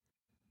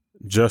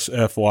Just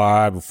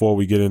FYI, before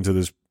we get into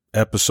this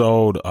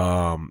episode,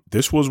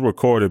 this was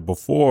recorded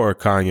before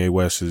Kanye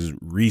West's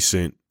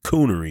recent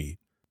coonery.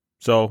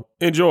 So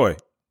enjoy.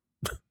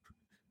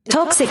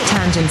 Toxic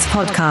Tangents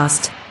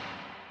Podcast.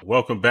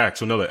 Welcome back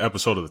to another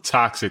episode of the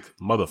Toxic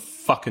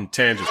Motherfucking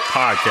Tangents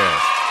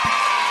Podcast.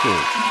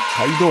 Good.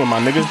 How you doing, my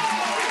nigga?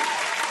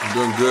 I'm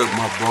doing good,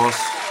 my boss.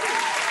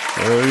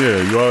 Oh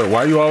yeah,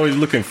 why you always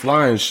looking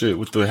fly and shit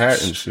with the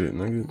hat and shit,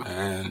 nigga?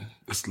 Man,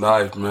 it's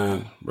life,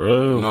 man.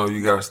 Bro. You know,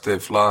 you gotta stay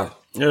fly.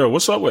 Yeah,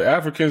 what's up with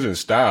Africans in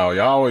style?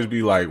 Y'all always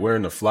be like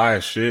wearing the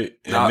flyest shit,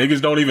 and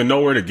niggas don't even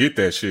know where to get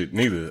that shit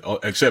neither,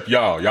 except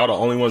y'all. Y'all the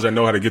only ones that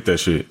know how to get that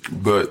shit.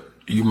 But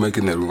you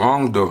making it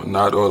wrong, though.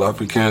 Not all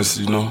Africans,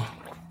 you know.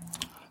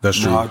 That's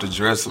true. Know how to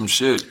dress some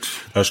shit.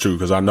 That's true,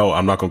 because I know,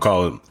 I'm not going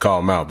to call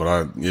them out, but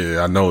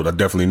I know, I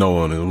definitely know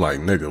one, and I'm like,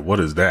 nigga, what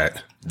is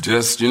that?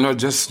 Just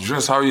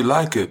dress how you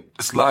like it.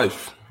 It's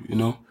life, you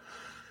know.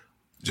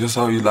 Just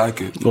how you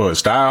like it. What,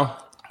 style?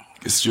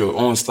 It's your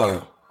own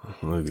style.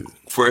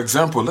 For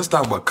example, let's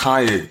talk about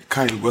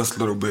Kanye West a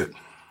little bit.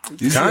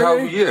 You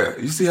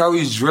see how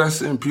he's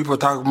dressed and people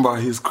talking about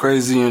he's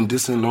crazy and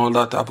this and all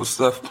that type of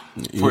stuff.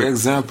 For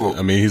example.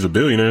 I mean, he's a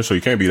billionaire, so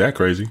he can't be that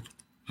crazy.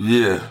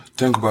 Yeah,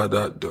 think about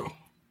that though.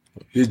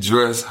 He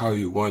dressed how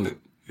he wanted.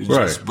 He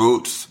dressed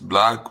boots,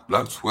 black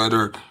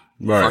sweater,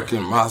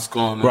 fucking mask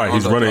on. Right,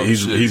 he's running.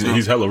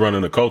 He's hella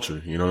running the culture.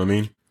 You know what I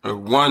mean?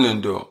 Running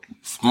though,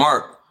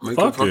 smart,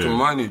 making fucking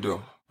money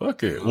though.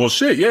 Fuck it. Well,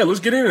 shit. Yeah, let's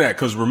get into that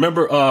because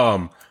remember,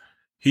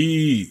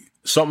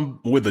 something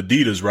with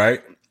Adidas,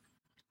 right?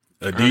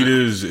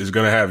 Adidas is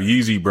gonna have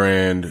Yeezy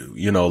brand,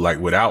 you know, like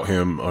without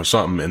him or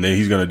something, and then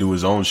he's gonna do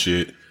his own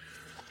shit.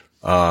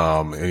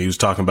 And he was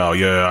talking about,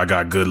 I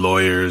got good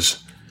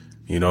lawyers.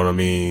 You know what I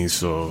mean?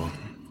 So,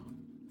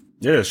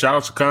 yeah, shout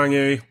out to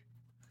Kanye.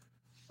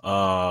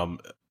 I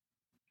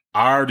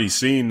already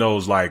seen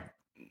those like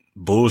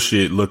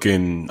bullshit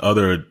looking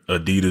other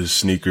Adidas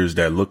sneakers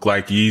that look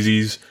like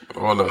Yeezys.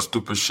 All that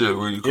stupid shit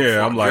where you can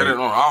I'm like, get it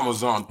on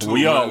Amazon too.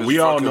 We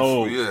all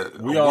know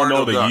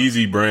the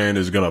Yeezy brand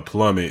is gonna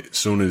plummet as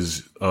soon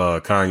as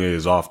Kanye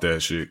is off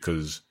that shit,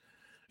 because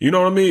you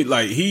know what I mean?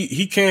 Like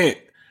he can't.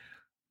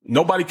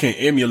 Nobody can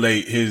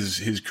emulate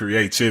his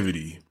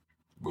creativity.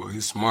 But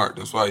he's smart.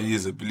 That's why he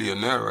is a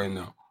billionaire right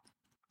now.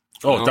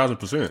 Oh,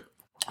 1,000%.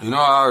 You know,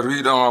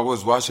 I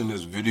was watching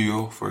this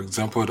video, for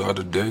example, the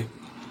other day.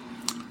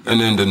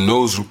 And then the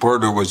news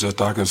reporter was just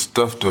talking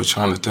stuff to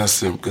trying to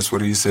test him. Guess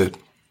what he said?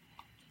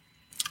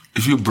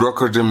 If you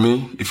broker than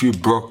me,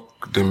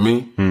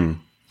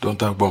 don't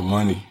talk about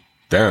money.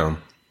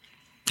 Damn.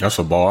 That's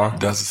a bar.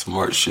 That's a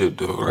smart shit,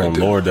 though, right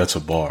there. Lord, that's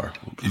a bar.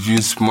 If you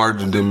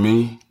smarter than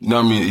me,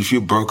 if you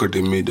broker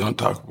than me, don't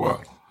talk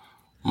about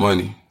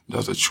money.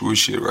 That's a true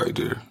shit right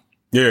there.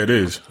 Yeah, it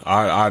is.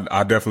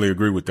 I definitely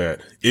agree with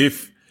that.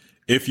 If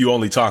you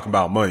only talk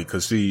about money,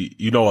 because see,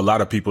 you know, a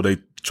lot of people, they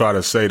try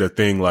to say the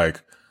thing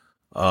like,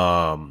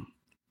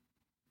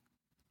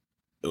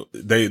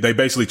 they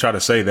basically try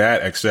to say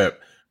that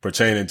except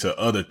pertaining to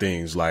other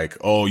things like,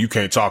 oh, you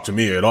can't talk to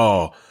me at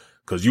all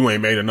because you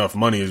ain't made enough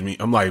money as me.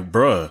 I'm like,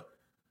 bruh,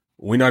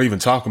 we're not even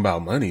talking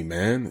about money,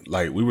 man.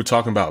 Like, we were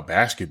talking about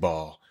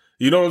basketball.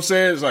 You know what I'm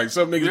saying? It's like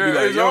some niggas be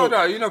like, yo,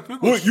 that. You know,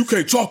 people, you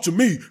can't talk to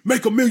me,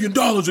 make $1 million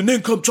and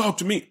then come talk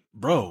to me.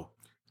 Bro,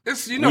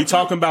 we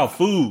talking about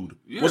food.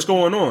 Yeah. What's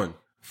going on?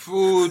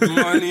 Food,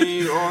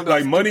 money, all that.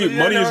 Like money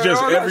is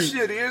just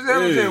everything.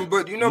 Yeah.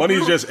 But you know, money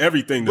is just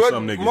everything to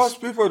some niggas.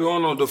 Most people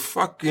don't know the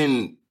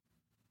fucking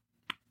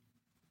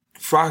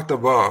fact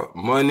about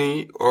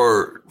money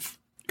or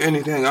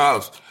anything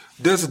else.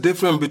 There's a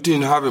difference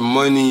between having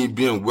money,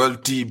 being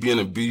wealthy, being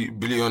a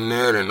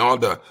billionaire, and all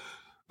that,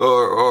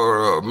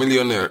 or a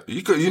millionaire.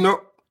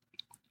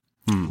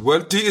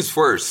 Wealthy is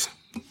first.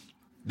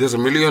 There's a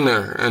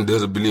millionaire and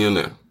there's a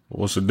billionaire.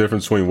 What's the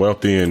difference between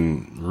wealthy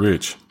and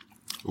rich?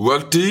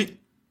 Wealthy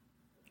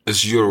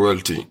is you're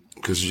wealthy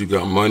because you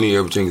got money.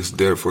 Everything is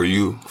there for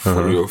you,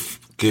 for your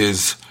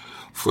kids,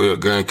 for your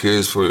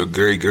grandkids, for your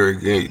great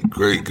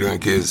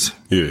grandkids.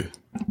 Yeah.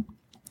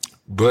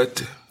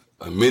 But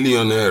a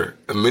millionaire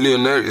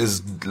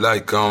is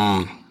like,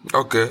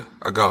 okay,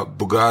 I got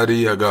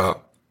Bugatti, I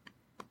got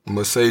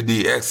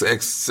Mercedes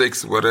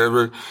XX6,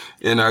 whatever,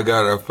 and I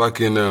got a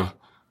fucking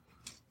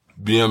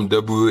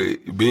BMW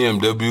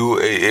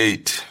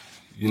A8.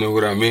 You know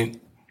what I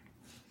mean?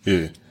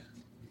 Yeah.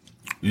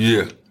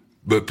 Yeah.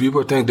 But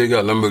people think they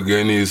got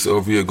Lamborghinis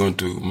over here going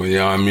to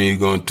Miami,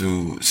 going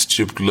to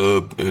strip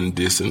club and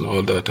this and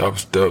all that type of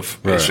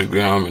stuff,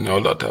 Instagram and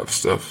all that type of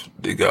stuff.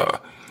 They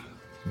got,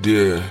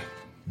 they're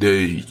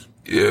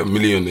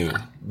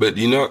millionaire. But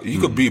you know, you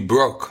could be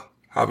broke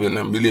having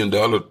 $1 million,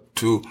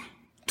 $2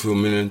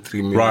 million, $3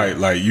 million. Right.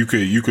 Like you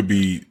could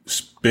be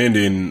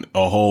spending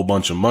a whole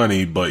bunch of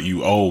money, but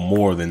you owe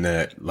more than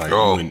that. Like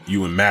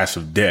you in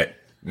massive debt.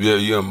 Yeah,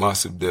 you're in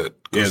massive debt.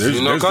 Yeah,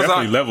 there's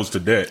definitely levels to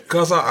debt.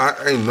 Cause I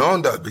ain't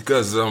known that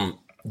because,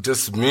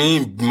 just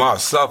me,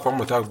 myself, I'm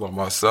gonna talk about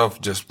myself,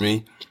 just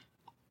me.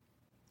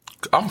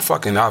 I'm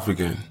fucking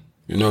African.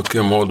 You know,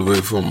 came all the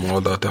way from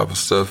all that type of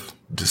stuff,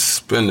 just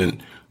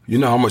spending You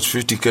know how much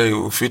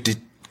 50K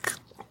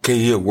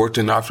here worth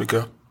in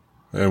Africa?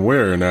 And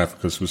where in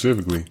Africa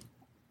specifically?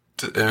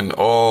 In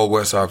all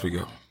West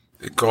Africa.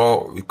 We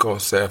call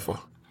SAFA.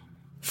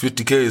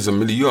 50K is a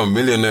million. You're a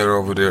millionaire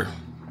over there.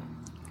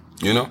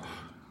 You know?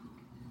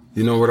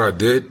 You know what I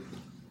did?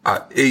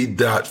 I ate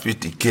that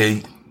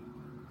 50K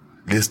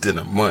less than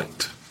a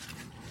month.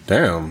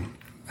 Damn.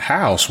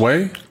 How,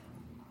 Sway?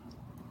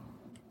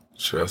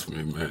 Trust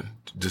me, man.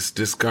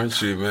 This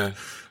country, man.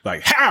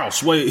 Like, how,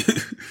 Sway?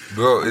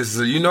 Bro,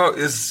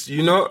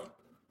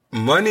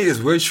 money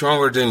is way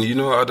stronger than,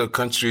 other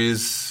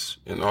countries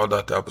and all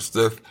that type of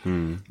stuff.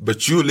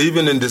 But you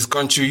living in this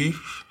country,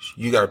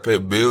 you gotta pay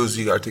bills,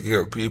 you gotta take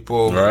care of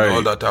people, right. And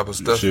all that type of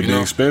stuff. Should be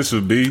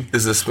expensive, B.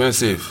 It's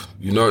expensive.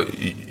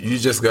 You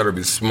just gotta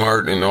be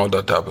smart and all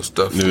that type of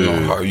stuff. Yeah. You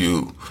know how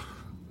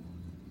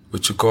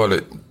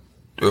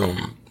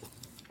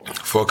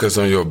focus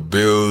on your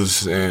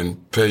bills and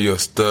pay your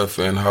stuff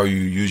and how you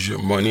use your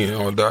money and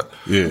all that.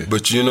 Yeah.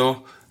 But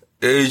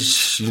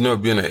age,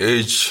 being an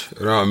age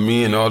around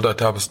me and all that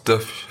type of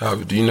stuff,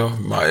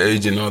 my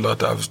age and all that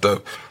type of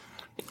stuff,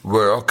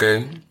 where,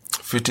 okay,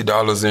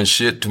 $50 ain't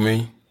shit to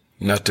me.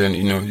 Nothing,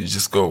 you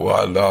just go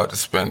wild out to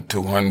spend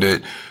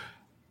 $200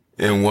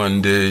 in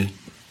one day,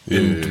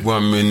 in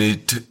 1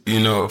 minute,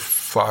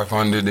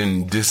 500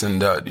 and this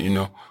and that,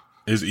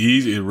 It's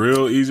easy. It's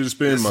real easy to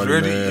spend It's money,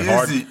 really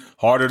man. easy.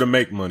 Harder to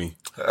make money,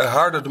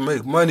 Harder to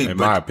make money, in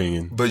my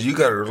opinion. But you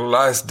gotta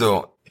realize,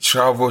 though,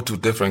 travel to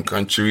different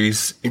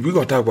countries. We're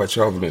gonna talk about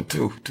traveling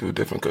too, to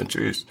different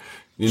countries.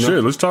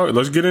 Sure, let's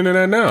get into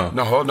that now.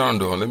 No, hold on,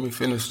 though. Let me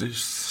finish this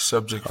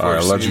subject first. All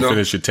right, let you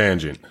finish your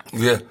tangent.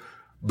 Yeah,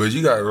 but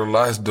you gotta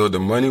realize, though, the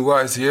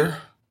money-wise here,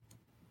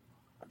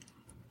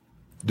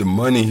 the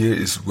money here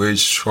is way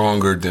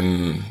stronger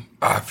than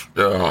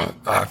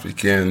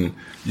African.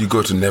 You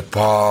go to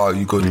Nepal,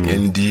 you go to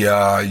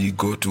India, you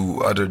go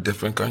to other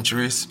different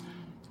countries.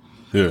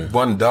 Yeah.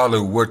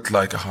 $1 worth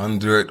like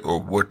 100 or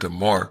worth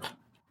more.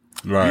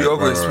 Right. You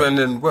over right.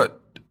 spending what?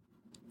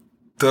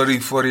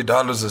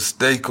 $30-40 a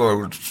steak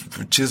or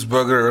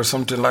cheeseburger or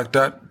something like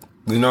that.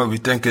 We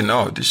thinking,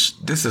 oh, this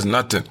is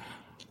nothing.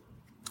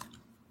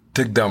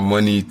 Take that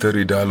money,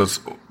 $30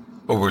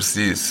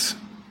 overseas.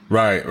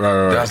 Right.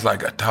 That's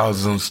like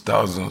thousands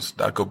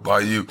that could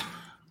buy you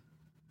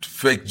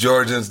fake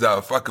Jordans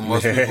that fucking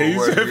most people You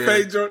wear said here.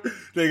 fake Jordan.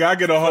 Nigga, I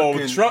get a whole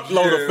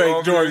truckload of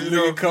fake Jordans.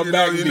 Nigga, come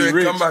back and be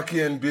rich. Come back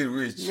here and be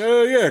rich.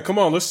 Yeah. Come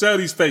on, let's sell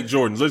these fake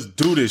Jordans. Let's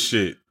do this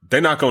shit.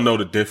 They not gonna know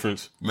the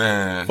difference.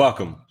 Man. Fuck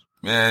them.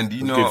 Man,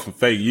 Get some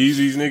fake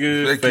Yeezys,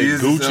 nigga. Fake Yeezys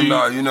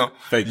Gucci. and,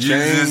 fake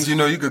Yeezys, chains.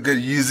 you could get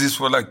Yeezys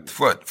for like,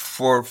 what,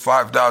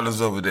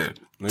 $4-5 over there.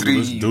 Nigga, $3,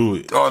 let's do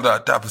it. All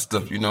that type of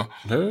stuff,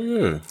 Hell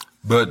yeah.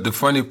 But the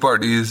funny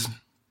part is,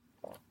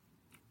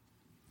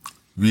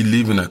 we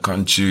live in a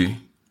country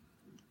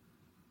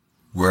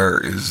where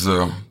it's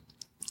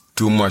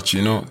too much,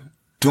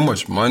 too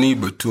much money,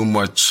 but too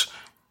much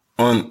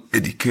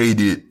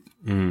uneducated,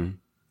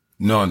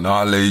 no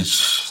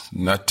knowledge,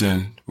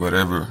 nothing,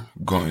 whatever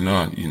going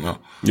on,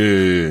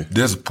 Yeah.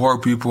 There's poor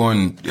people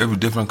in every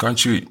different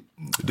country.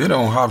 They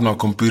don't have no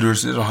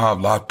computers. They don't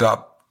have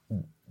laptop.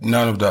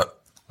 None of that.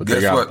 But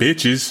they got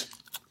bitches.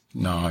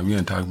 No, we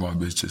ain't talking about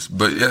bitches.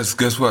 But yes,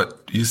 guess what?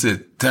 You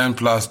said 10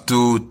 plus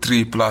 2,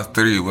 3 plus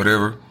 3,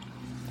 whatever.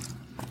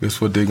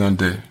 Guess what they gonna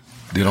do?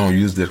 They don't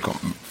use their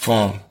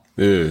phone.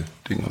 Yeah.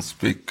 They gonna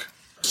speak.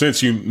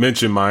 Since you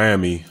mentioned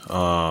Miami,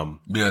 Yeah,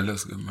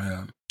 let's go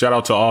Miami. shout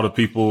out to all the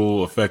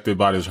people affected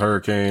by this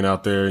hurricane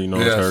out there. It's Yeah,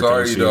 hurricane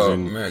sorry season. though,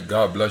 man.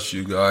 God bless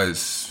you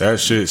guys. That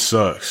shit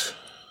sucks.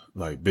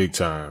 Like big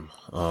time.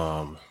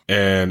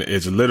 And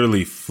it's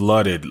literally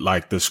flooded.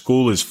 Like the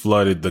school is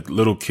flooded. The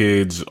little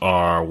kids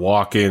are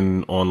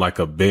walking on like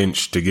a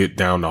bench to get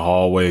down the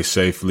hallway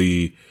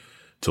safely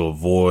to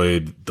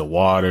avoid the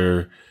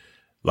water.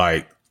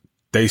 Like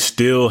they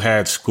still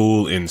had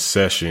school in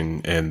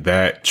session, and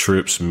that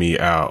trips me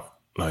out.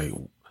 Like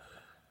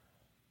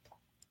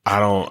I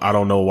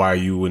don't know why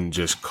you wouldn't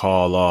just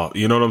call off.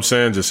 You know what I'm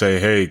saying? Just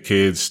say, hey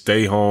kids,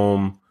 stay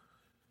home.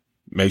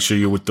 Make sure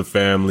you're with the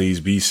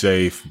families. Be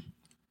safe.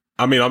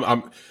 I mean,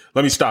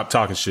 let me stop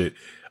talking shit.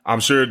 I'm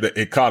sure that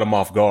it caught them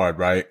off guard,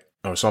 right?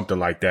 Or something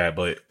like that.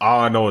 But all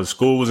I know is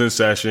school was in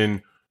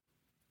session.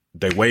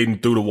 They wading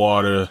through the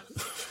water.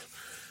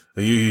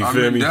 you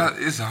feel me?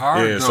 It's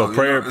hard. Yeah. Though, So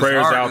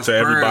prayers out to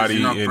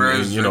everybody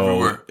prayers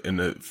in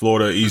the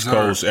Florida, East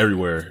Coast,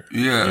 everywhere.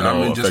 Yeah.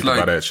 Affected just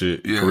like by that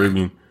shit. Yeah.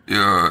 Caribbean.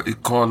 Yeah,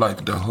 it called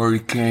like the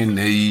hurricane,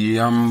 the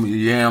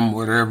Yam,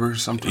 whatever,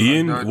 something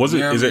Ian? like that. Was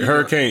it? Is it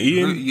Hurricane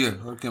Ian? Yeah,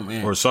 Hurricane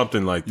Ian. Or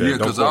something like that. Yeah,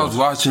 because I was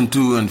watching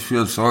too and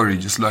feel sorry,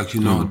 just like,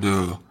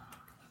 the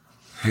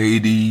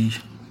Haiti,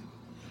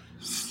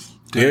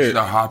 things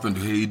that happened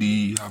to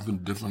Haiti,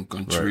 happened to different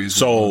countries.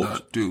 So, and all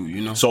that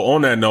too, So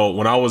on that note,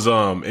 when I was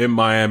in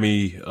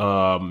Miami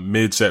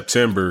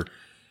mid-September,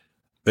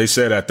 they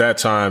said at that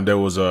time there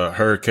was a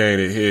hurricane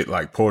that hit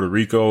like Puerto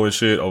Rico and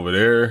shit over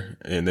there,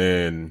 and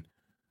then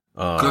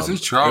because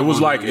it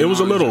was like it was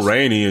a little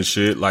rainy and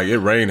shit. Like it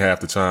rained half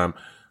the time,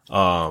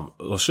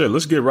 Well, shit,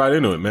 let's get right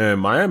into it, man.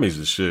 Miami's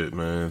the shit,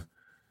 man.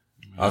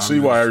 I see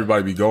why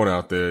everybody be going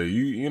out there.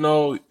 You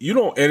know, you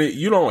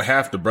don't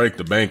have to break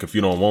the bank if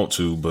you don't want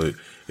to, but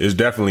it's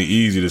definitely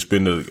easy to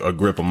spend a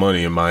grip of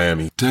money in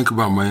Miami. Think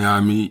about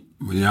Miami.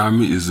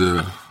 Miami is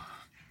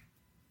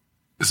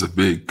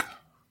big.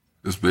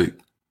 It's big.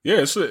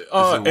 Yeah, it's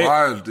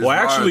wild.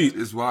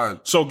 It's wild.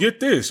 So get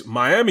this: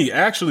 Miami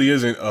actually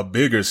isn't a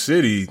bigger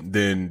city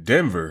than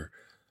Denver.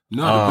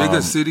 No, the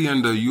biggest city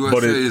in the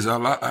USA is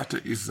not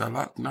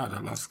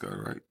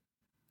Alaska, right?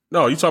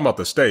 No, you're talking about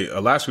the state.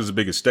 Alaska's the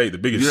biggest state. The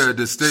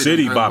biggest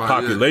city by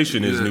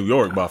population is New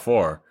York by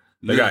far.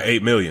 They got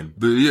 8 million.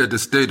 But the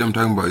state I'm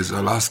talking about is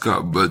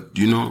Alaska. But,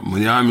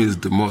 Miami is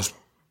the most,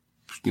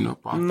 popular.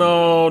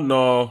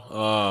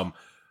 No.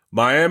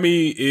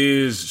 Miami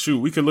is,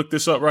 we can look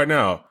this up right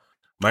now.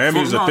 Miami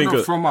is a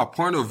thing. From my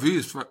point of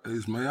view,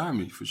 is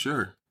Miami for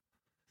sure.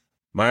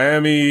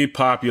 Miami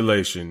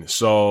population.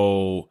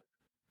 So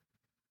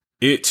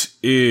it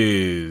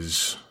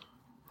is,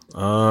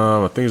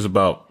 I think it's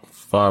about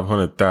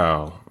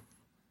 500,000.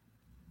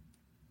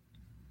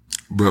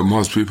 But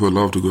most people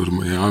love to go to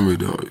Miami,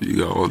 though. You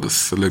got all the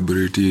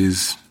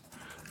celebrities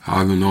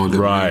having all the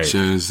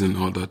mansions and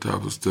all that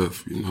type of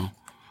stuff,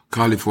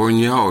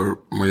 California or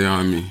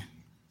Miami?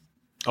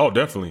 Oh,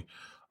 definitely.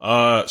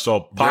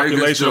 So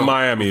population of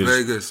Miami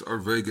is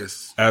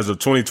Vegas. As of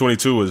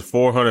 2022 is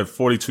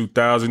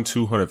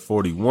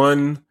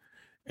 442,241.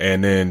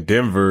 And then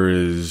Denver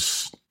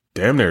is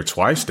damn near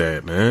twice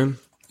that, man.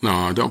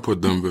 No, don't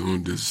put Denver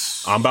on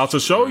this. I'm about to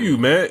show you,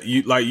 man.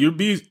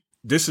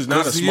 This is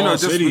not a small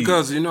city.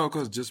 Because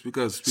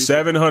people,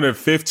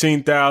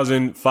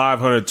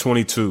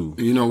 715,522.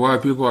 You know why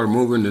people are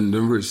moving in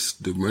Denver is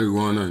the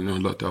marijuana and all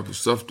that type of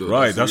stuff, though.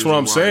 Right, that's what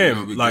I'm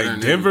saying.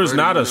 Denver's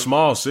not a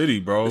small city,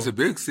 bro. It's a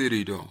big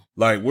city, though.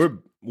 Like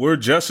we're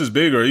just as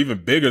big or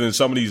even bigger than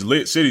some of these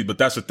lit cities, but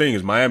that's the thing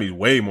is Miami's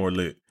way more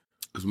lit.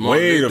 It's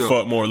way the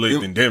fuck more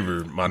lit than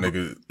Denver, my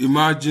nigga.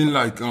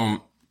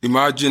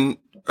 Imagine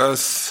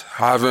us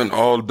having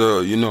all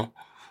the,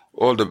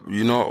 all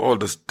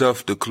the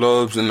stuff, the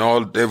clubs and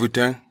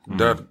everything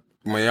that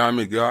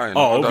Miami got and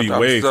all that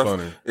type of stuff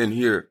funny in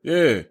here.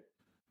 Yeah.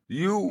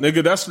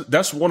 Nigga,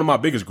 that's one of my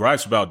biggest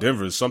gripes about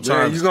Denver.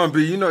 Sometimes you're gonna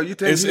be, you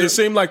think it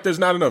seems like there's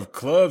not enough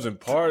clubs and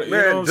parties.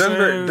 Man,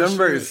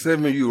 Denver is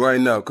saving you right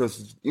now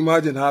because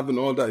imagine having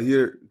all that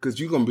here because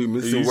you're gonna be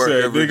missing work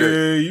every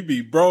day. You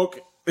be broke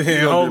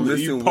and home,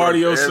 you party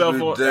yourself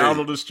out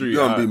on the street.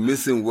 You're gonna be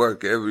missing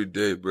work every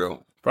day,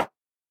 bro.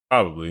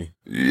 Probably.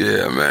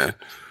 Yeah, man.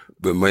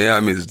 But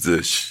Miami is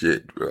the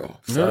shit, bro.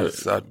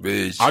 South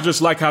Beach. I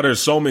just like how there's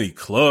so many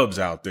clubs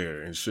out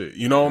there and shit.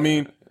 You know what I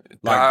mean?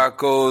 Like,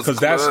 tacos,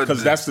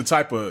 because that's the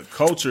type of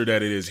culture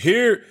that it is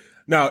here.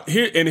 Now,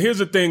 here's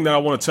the thing that I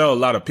want to tell a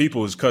lot of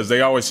people is because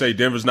they always say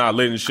Denver's not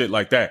lit and shit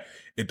like that.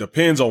 It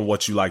depends on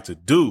what you like to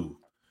do.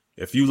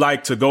 If you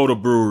like to go to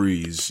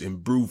breweries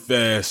and brew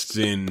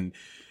fests and,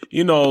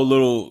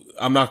 little,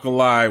 I'm not gonna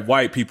lie,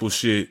 white people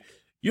shit,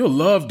 you'll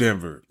love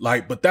Denver.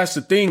 But that's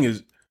the thing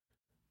is,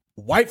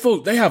 white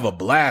folk, they have a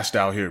blast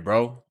out here,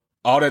 bro.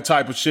 All that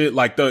type of shit,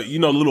 like the,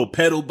 little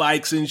pedal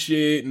bikes and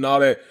shit and all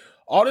that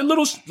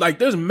little,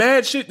 there's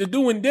mad shit to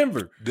do in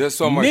Denver. There's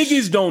so much.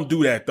 Niggas don't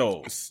do that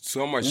though.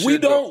 So much shit.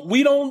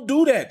 We don't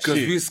do that shit.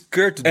 Because we're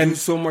scared to do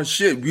so much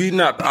shit. We're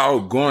not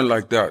out going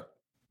like that.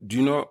 Do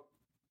you know?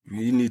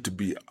 We need to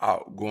be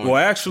out going. Well,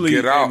 actually,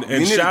 get out.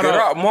 And shout get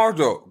out more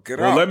though. Get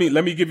out. Let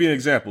me give you an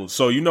example.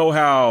 So you know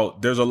how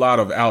there's a lot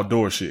of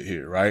outdoor shit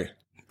here, right?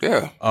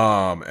 Yeah.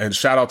 And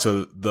shout out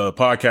to the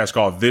podcast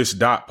called This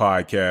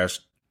Podcast.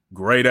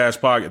 Great ass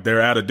podcast.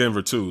 They're out of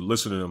Denver too.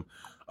 Listen to them.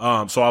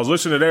 So I was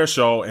listening to their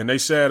show and they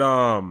said,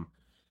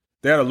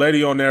 they had a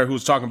lady on there who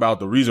was talking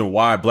about the reason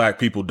why black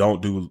people don't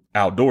do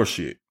outdoor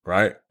shit.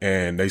 Right.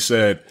 And they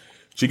said,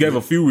 she gave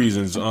a few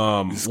reasons.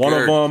 One of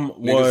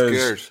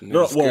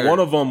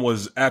them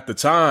was at the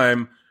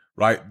time,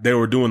 right? They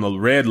were doing the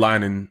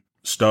redlining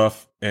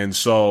stuff. And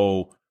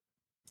so,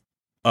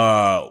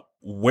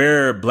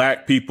 where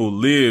black people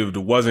lived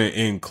wasn't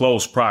in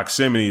close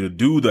proximity to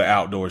do the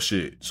outdoor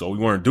shit. So we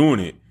weren't doing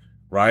it.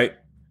 Right.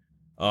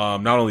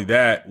 Not only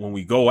that, when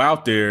we go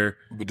out there,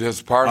 but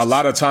there's parks. A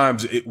lot of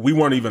times we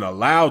weren't even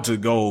allowed to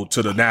go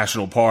to the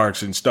national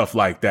parks and stuff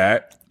like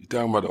that. You're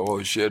talking about the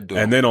old shit, though.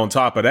 And then on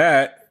top of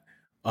that,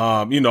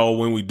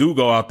 when we do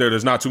go out there,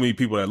 there's not too many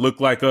people that look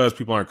like us.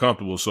 People aren't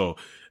comfortable. So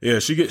yeah,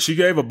 she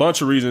gave a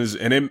bunch of reasons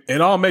and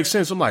it all makes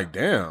sense. I'm like,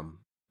 damn.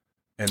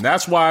 And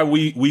that's why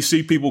we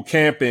see people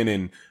camping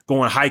and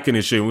going hiking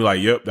and shit. And we're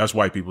like, yep, that's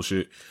white people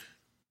shit.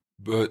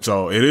 But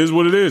so it is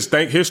what it is.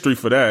 Thank history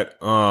for that.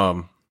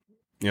 But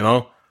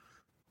I'm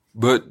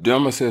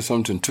gonna say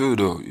something too,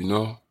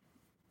 though.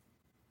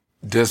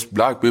 Just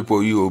black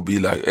people, you will be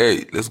like,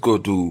 hey, let's go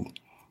to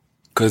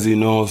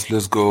casinos.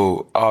 Let's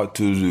go out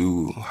to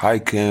do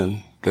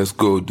hiking. Let's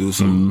go do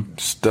some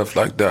stuff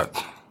like that.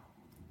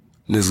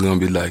 And this is gonna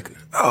be like,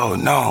 oh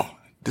no.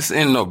 This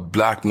ain't no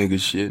black nigga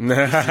shit.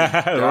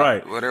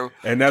 Right. Whatever.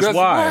 And that's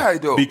why.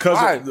 Though? Because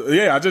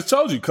I just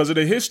told you, because of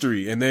the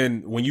history. And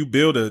then when you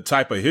build a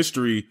type of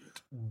history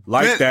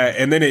like that,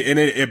 and then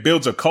it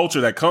builds a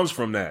culture that comes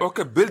from that.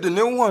 Okay, build a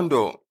new one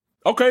though.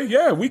 Okay,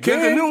 yeah, we can.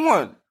 Build a new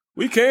one.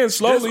 We can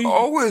slowly. There's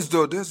always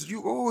though.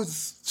 You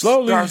always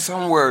slowly start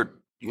somewhere.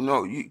 You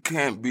know, you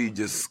can't be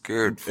just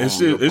scared from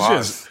it's your boss.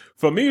 just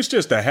for me. It's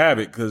just a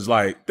habit because,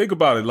 like, think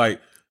about it. Like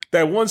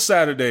that one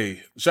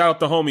Saturday, shout out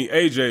to homie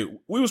AJ.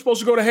 We were supposed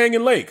to go to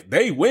Hanging Lake.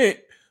 They went.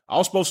 I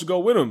was supposed to go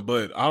with them,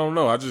 but I don't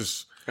know. I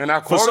just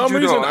for some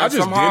reason I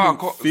just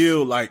didn't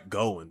feel like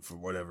going for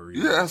whatever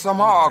reason. Yeah, and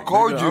somehow I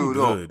called nigga, you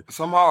though.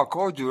 Somehow I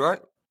called you,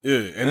 right? Yeah,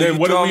 and then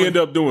what did we end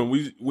up doing?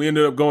 We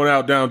ended up going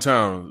out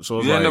downtown.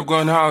 So you end up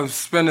going out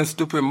spending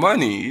stupid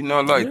money. You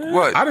know, like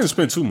what? I didn't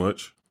spend too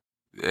much.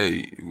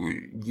 Hey,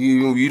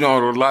 you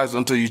don't realize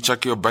until you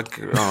check your bank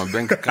account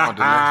the next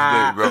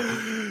day, bro.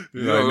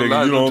 You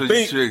don't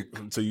think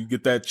until you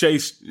get that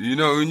Chase. You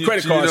know, when you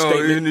credit card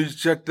statement. When you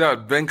check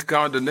that bank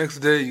account the next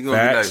day, you're gonna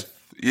facts. be like,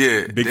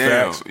 yeah, big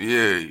damn, facts.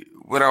 Yeah,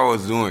 what I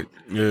was doing.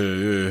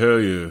 Yeah, hell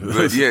yeah.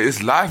 But yeah,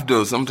 it's life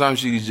though.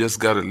 Sometimes you just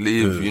gotta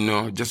live. You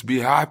know, just be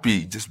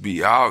happy, just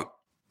be out.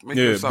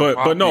 Make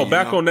but no,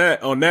 back on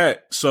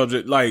that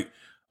subject, like.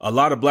 A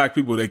lot of black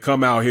people, they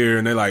come out here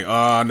and they're like,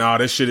 oh, no,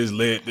 this shit is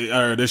lit.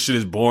 Or this shit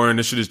is boring.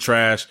 This shit is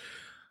trash.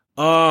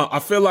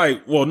 I feel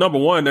like, well, number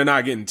one, they're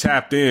not getting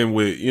tapped in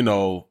with, you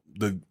know,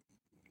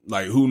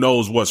 who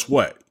knows what's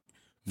what.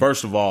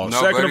 First of all.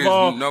 Second of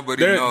all,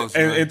 nobody knows.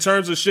 And in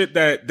terms of shit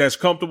that's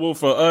comfortable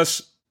for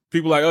us,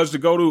 people like us to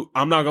go to,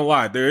 I'm not going to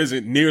lie, there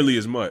isn't nearly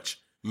as much.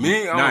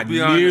 Not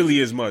nearly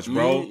as much,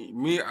 bro.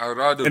 I'd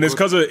rather. And it's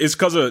because of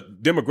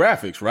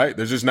demographics, right?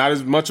 There's just not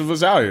as much of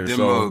us out here,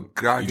 so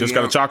you just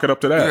got to chalk it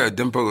up to that. Yeah,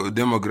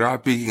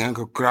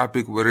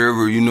 demographic,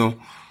 whatever. You know,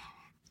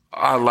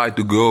 I like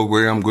to go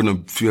where I'm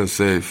gonna feel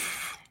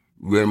safe,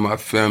 where my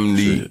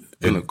family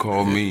gonna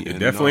call me. It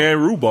definitely ain't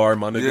Rhubarb,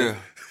 my nigga.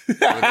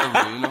 Yeah,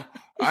 whatever. You know.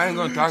 I ain't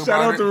gonna talk Shout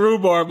about out to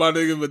Rhubarb, my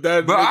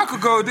nigga, but I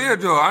could go there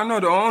though. I know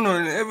the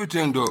owner and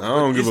everything though. I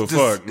don't give a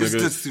fuck, nigga. It's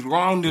the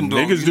surrounding though.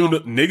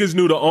 Niggas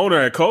knew the owner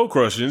at Cold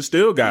Crush and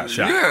still got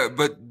shot. Yeah,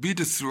 but be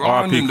the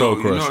surrounding though.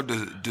 You know,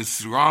 the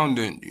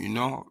surrounding, you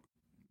know.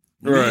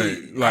 Right.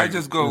 I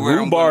just go where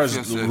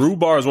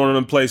Rhubarb is one of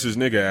them places,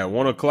 nigga, at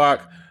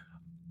 1:00,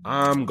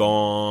 I'm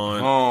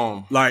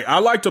gone. Like, I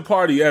like to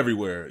party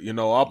everywhere. You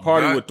know, I'll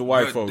party with the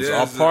white folks.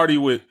 I'll party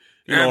with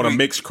in a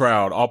mixed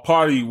crowd. I'll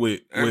party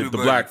with the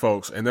black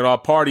folks, and then I'll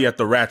party at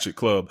the Ratchet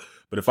Club.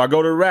 But if I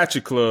go to the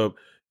Ratchet Club,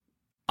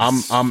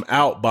 I'm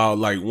out by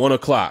like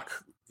 1:00.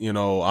 You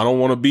know, I don't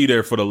want to be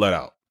there for the let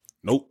out.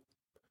 Nope.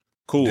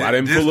 Cool. I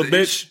didn't pull a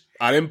bitch.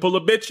 I didn't pull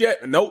a bitch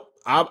yet. Nope.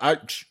 I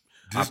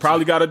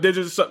probably got a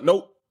digit or something.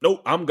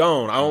 Nope. I'm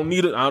gone. I don't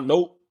need it.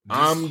 Nope.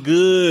 I'm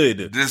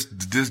good. This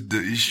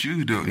the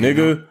issue though, nigga.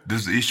 You know?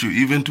 This the issue.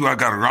 Even though I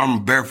got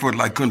around barefoot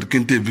like Kunta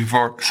Kinte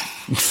before,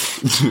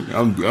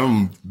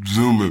 I'm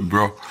zooming,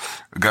 bro.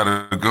 I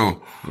gotta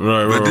go.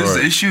 But this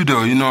the issue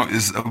though, you know,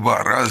 is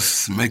about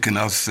us making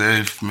us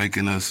safe,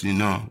 making us, you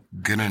know,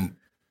 getting.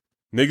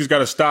 Niggas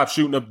gotta stop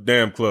shooting up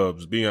damn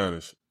clubs. Be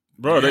honest,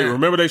 bro.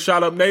 Yeah. They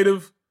shot up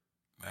Native.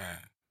 Man,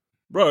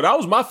 bro, that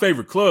was my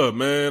favorite club,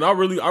 man. I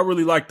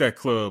really liked that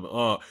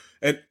club.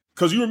 And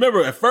because you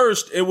remember at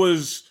first it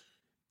was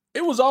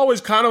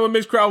always kind of a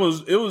mixed crowd.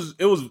 It was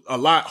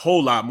a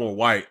whole lot more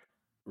white,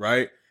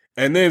 right?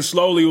 And then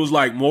slowly it was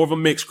like more of a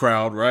mixed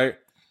crowd, right?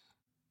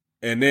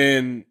 And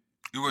then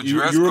you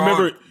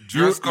remember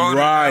dress code,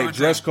 right?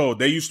 Dress code.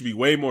 They used to be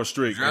way more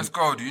strict. Dress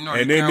code, you know.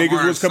 And then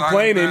niggas was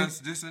complaining. Pants,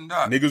 this and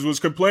that. Niggas was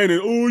complaining.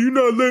 Oh, you're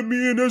not letting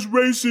me in. That's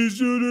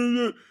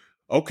racist.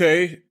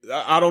 Okay,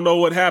 I don't know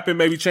what happened.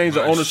 Maybe change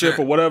the ownership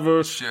or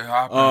whatever. Shit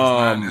happens,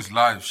 man. It's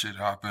life. Shit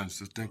happens.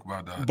 Just think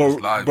about that.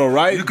 It's life. But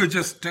right, you could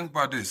just think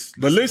about this.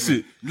 But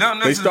listen,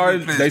 they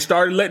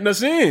started letting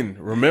us in.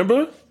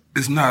 Remember?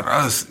 It's not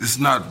us. It's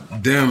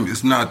not them.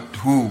 It's not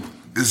who.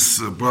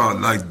 It's about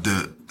like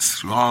the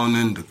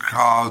surrounding, the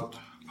crowd,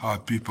 how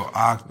people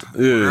act,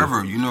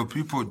 whatever. You know,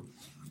 people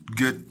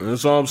get.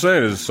 That's all I'm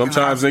saying. Is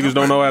sometimes niggas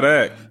don't know how to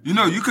act. You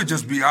know, you could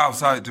just be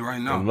outside right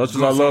now. As much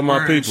as I love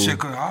my people, shit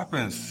could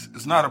happen.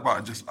 It's not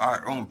about just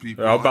our own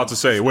people. I was about to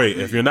say, wait,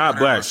 if you're not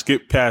black,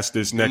 skip past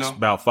this next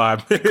about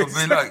 5 minutes.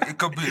 It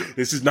could be.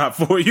 This is not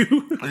for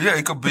you. Yeah,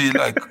 it could be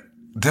like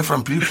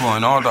different people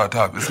and all that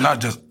type. It's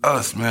not just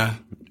us,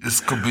 man. It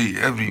could be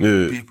every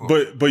people.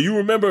 But you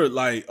remember,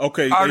 like,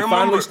 okay, they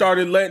finally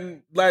started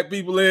letting black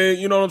people in.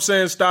 You know what I'm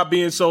saying? Stop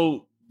being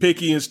so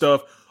picky and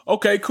stuff.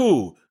 Okay,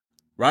 cool,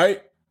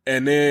 right?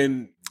 And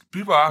then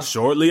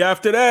shortly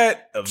after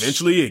that,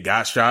 eventually it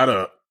got shot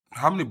up.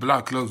 How many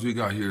black clubs we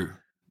got here?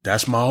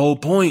 That's my whole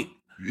point.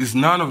 It's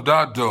none of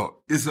that though.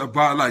 It's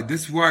about like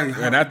this why.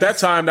 And at that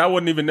time, that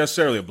wasn't even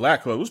necessarily a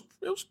black club.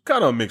 It was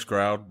kind of a mixed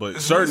crowd. But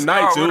certain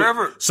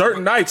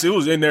nights, it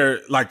was in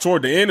there. Like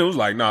toward the end, it was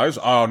like, nah, it's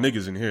all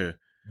niggas in here.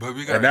 But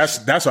we got, and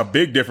that's a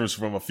big difference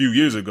from a few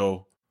years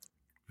ago.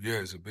 Yeah,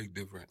 it's a big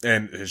difference.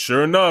 And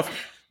sure enough,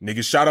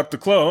 niggas shot up the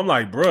club. I'm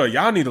like, bruh,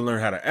 y'all need to learn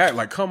how to act.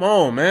 Like, come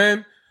on,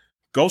 man.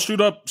 Go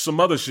shoot up some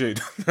other shit.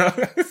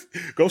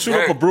 Go shoot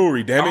up a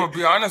brewery, damn it. I'm gonna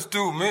be honest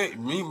too,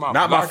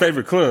 my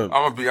favorite club.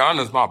 I'm gonna be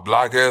honest, my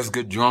black ass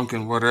get drunk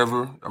and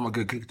whatever. I'm gonna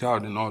get kicked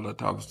out and all that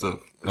type of stuff.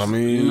 I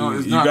mean,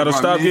 you gotta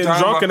stop getting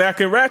drunk and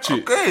acting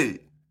ratchet. Okay.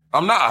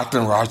 I'm not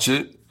acting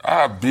ratchet.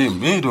 I be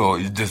me though.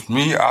 It's just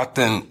me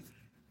acting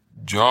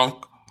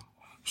drunk,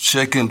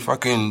 shaking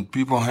fucking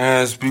people's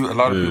hands. A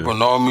lot of people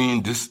know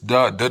me, this,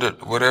 that,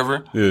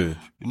 whatever. Yeah.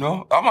 You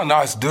know, I'm a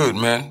nice dude,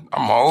 man.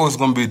 I'm always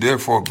gonna be there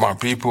for my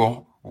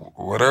people,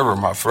 whatever,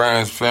 my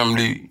friends,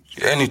 family,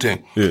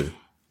 anything. Yeah.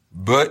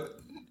 But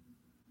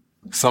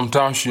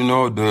sometimes, you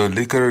know, the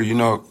liquor, you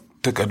know,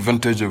 take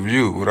advantage of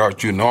you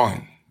without you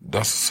knowing.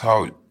 That's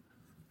how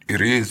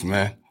it is,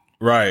 man.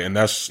 Right, and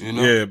that's,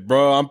 yeah,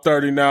 bro, I'm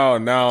 30 now,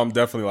 and now I'm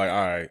definitely like,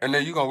 all right. And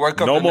then you're going to wake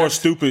up no more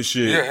stupid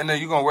shit. Yeah, and then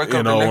you're going to wake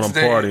up the next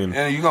day. Partying.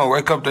 And you're going to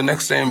wake up the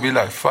next day and be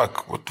like,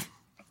 fuck,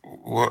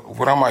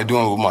 what am I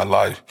doing with my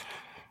life?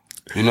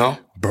 You know?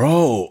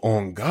 Bro,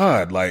 on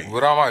God, like.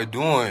 What am I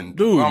doing?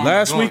 Dude,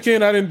 last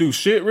weekend I didn't do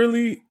shit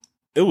really.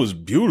 It was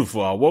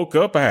beautiful. I woke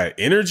up, I had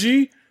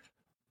energy.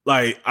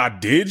 Like, I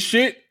did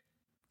shit.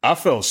 I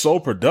felt so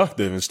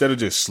productive instead of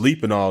just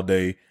sleeping all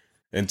day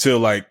until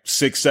like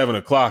 6, 7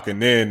 o'clock.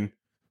 And then,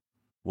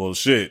 well,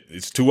 shit,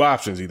 it's two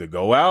options. Either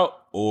go out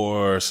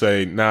or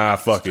say, nah,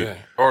 fuck it.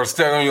 Or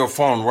stay on your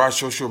phone, watch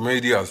social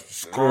media,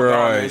 scroll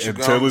down Instagram,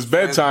 until it's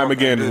bedtime Facebook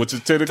again, which is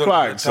 10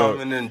 o'clock. So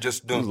and then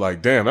just do. It was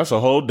like, damn, that's a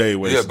whole day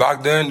wasted. Yeah,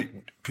 back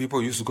then,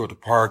 people used to go to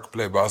park,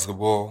 play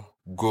basketball,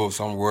 go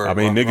somewhere. I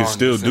mean, niggas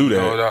still do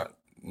that.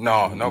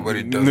 No,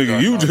 nobody does Nigga,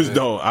 that. You just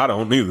don't. I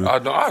don't either.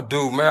 I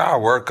do, man. I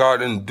work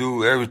out and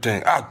do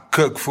everything. I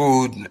cook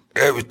food,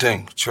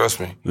 everything. Trust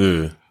me.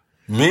 Yeah.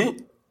 Me,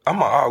 I'm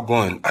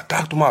outgoing. I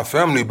talk to my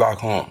family back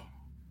home.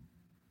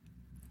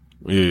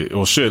 Yeah.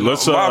 Well, shit.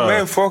 Let's. My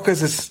main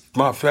focus is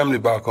my family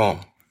back home.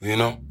 You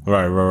know.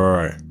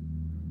 Right.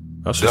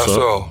 That's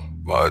all.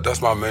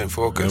 That's my main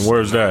focus. And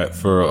where's that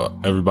for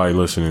everybody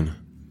listening?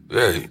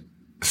 Yeah,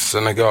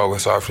 Senegal,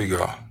 West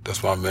Africa.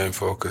 That's my main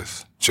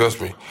focus.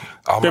 Trust me.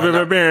 I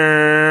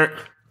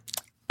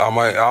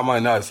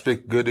might not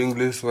speak good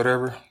English,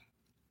 whatever,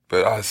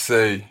 but I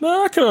say.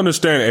 No, I can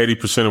understand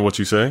 80% of what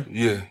you say.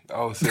 Yeah,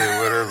 I would say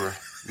whatever.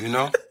 You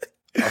know,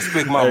 I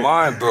speak my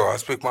mind, bro. I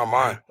speak my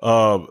mind.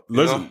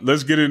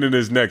 Let's get into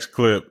this next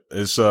clip.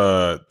 It's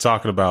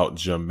talking about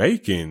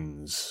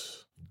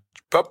Jamaicans.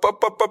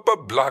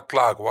 Black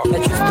clock.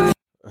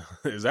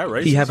 Is that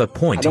racist? You have a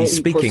point. He's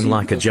speaking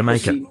like a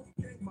Jamaican.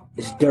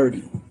 It's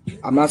dirty.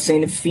 I'm not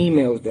saying the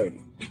female is dirty.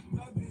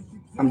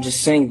 I'm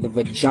just saying the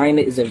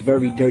vagina is a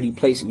very dirty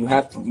place, and you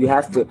have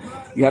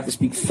to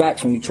speak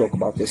facts when you talk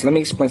about this. Let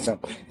me explain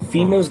something.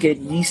 Females get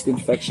yeast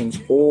infections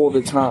all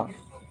the time.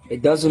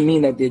 It doesn't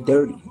mean that they're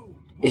dirty.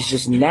 It's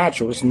just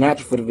natural. It's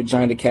natural for the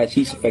vagina to catch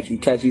yeast infection.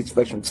 You catch yeast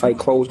infection from tight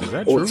clothes,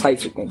 all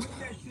types of things.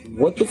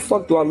 What the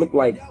fuck do I look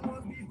like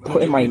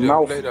putting my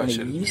mouth in a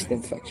yeast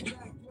infection?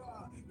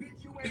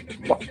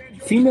 What?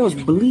 Females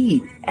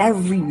bleed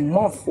every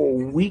month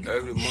for a week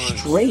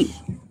straight.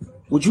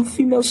 Would you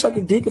female suck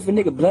a dick if a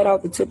nigga bled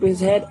out the tip of his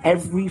head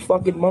every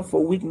fucking month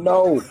for a week?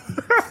 No.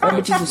 That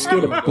bitches are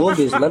scared of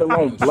boogers, let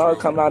alone blood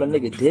coming out of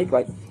nigga dick.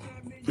 Like,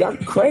 y'all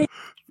crazy.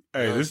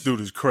 Hey, this dude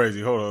is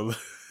crazy. Hold on.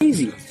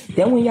 Crazy.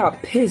 Then when y'all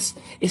piss,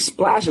 it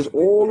splashes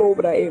all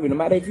over that area. No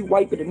matter if you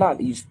wipe it or not,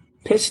 you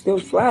piss still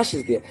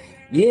splashes there.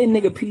 Yeah,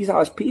 nigga pees out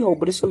his pee hole,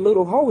 but it's a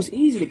little hole. It's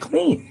easy to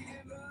clean.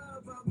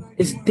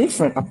 It's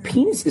different. A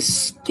penis is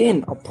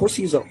skin. A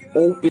pussy is an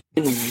open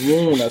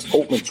wound that's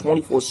open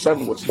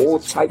 24/7 with all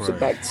types of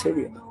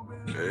bacteria.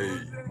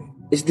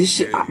 Is this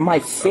shit? My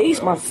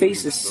face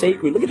is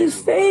sacred. Look at this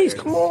face.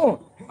 Come on.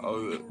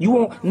 You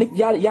won't,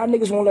 y'all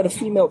niggas won't let a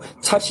female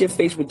touch your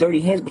face with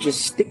dirty hands, but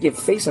just stick your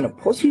face in a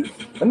pussy?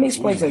 Let me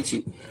explain something to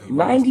you.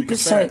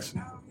 90%,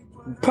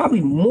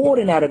 probably more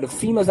than that, of the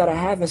females that are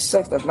having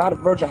sex that's not a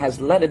virgin has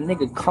let a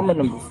nigga come in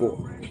them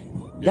before.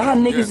 Y'all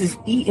niggas is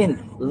eating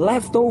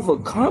leftover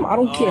cum. I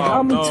don't care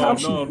how many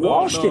times she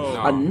washed it.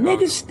 A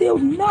nigga still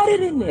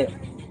nutted in there.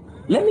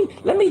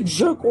 Let me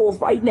jerk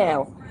off right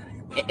now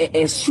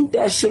and shoot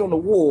that shit on the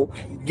wall.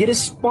 Get a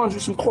sponge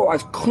with some chloride,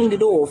 clean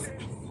it off,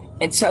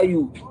 and tell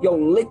you, yo,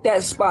 lick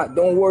that spot.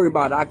 Don't worry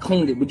about it. I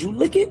cleaned it. Would you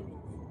lick it?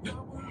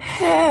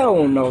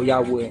 Hell no,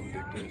 y'all wouldn't.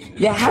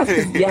 Y'all have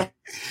to. Yeah.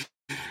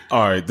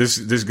 All right, this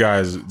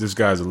guy's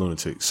a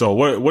lunatic. So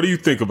what do you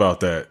think about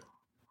that?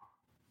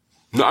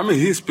 No, I mean,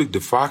 he speak the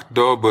fact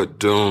though,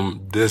 but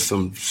there's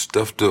some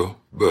stuff though.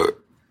 But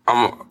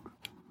I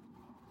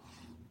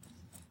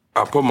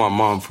put my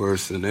mom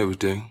first and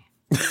everything.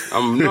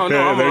 I'm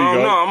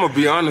gonna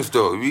be honest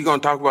though. We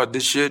gonna talk about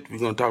this shit. We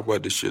gonna talk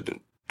about this shit to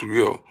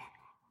real.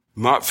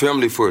 My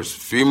family first.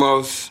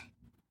 Females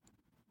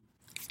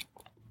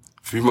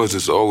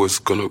is always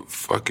gonna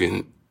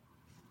fucking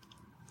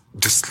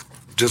just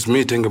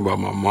me thinking about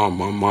my mom.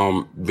 My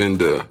mom been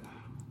the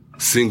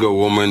single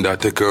woman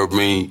that take care of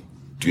me.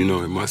 You know,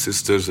 and my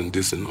sisters and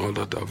this and all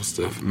that type of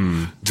stuff.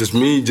 I'm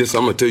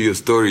gonna tell you a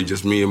story,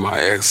 just me and my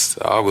ex.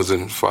 I was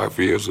in 5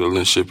 years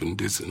relationship and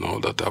this and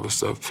all that type of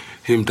stuff.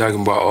 Him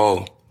talking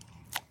about,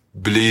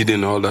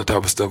 bleeding, all that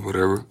type of stuff,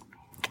 whatever.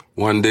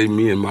 One day,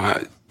 me and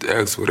my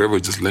ex, whatever,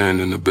 just laying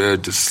in the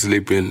bed, just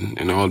sleeping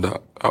and all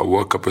that. I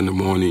woke up in the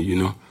morning, you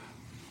know.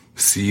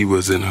 She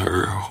was in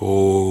her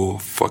whole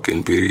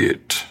fucking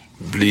period,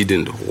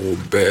 bleeding. The whole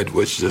bed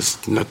was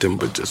just nothing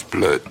but just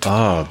blood.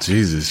 Oh,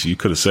 Jesus. You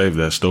could have saved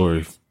that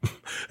story.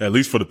 At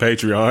least for the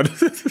Patreon.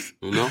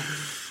 You know?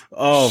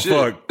 Oh, Shit.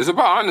 fuck. It's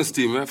about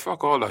honesty, man.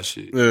 Fuck all that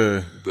shit.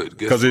 Yeah. But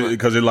guess what?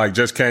 Because it like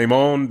just came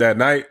on that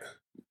night?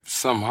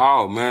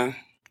 Somehow, man.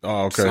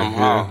 Oh, okay.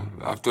 Somehow.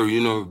 Yeah. After,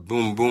 you know,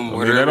 boom, boom, I mean,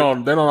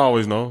 whatever. they don't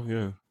always know.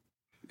 Yeah.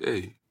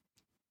 Hey.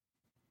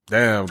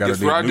 Damn, got to Guess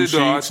do what I new did,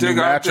 though? sheets, new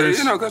mattress.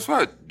 You know, guess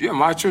what? Yeah,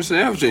 mattress and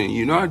everything.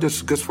 You know,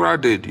 guess what I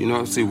did? You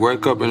know, see,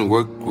 wake up and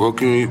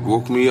woke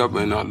me up,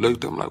 and I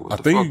looked. I'm like,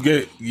 what the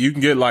fuck? you can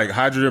get like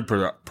hydrogen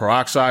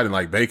peroxide and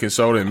like baking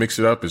soda and mix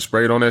it up and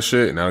spray it on that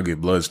shit, and that'll get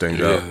blood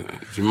stained out.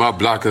 Yeah, my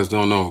blackers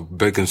don't know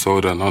baking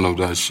soda, none of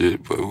that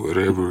shit, but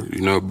whatever,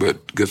 you know.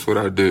 But guess what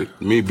I did?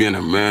 Me being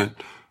a man,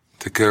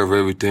 take care of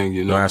everything,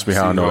 you know. Don't ask me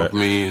how I know help that.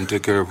 me and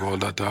take care of all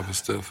that type of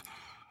stuff.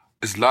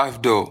 It's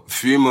life, though.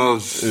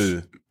 Females.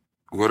 Yeah.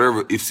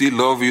 Whatever, if she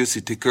love you,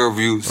 she take care of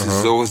you,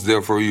 she's always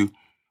there for you,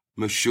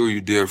 make sure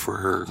you're there for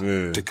her.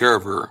 Yeah. Take care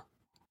of her.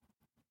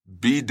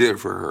 Be there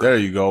for her. There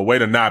you go. Way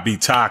to not be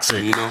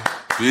toxic. You know?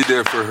 Be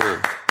there for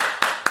her.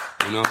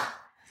 You know?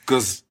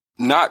 Because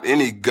not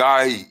any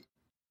guy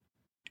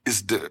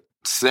is the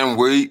same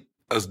way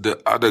as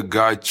the other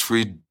guy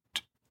treat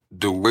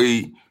the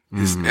way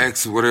his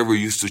ex, whatever,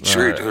 used to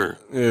treat her.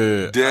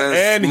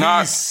 Yeah.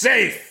 He's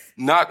safe.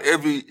 Not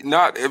every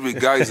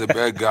guy is a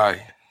bad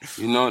guy.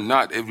 You know,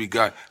 not every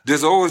guy.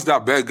 There's always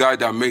that bad guy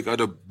that make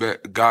other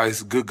good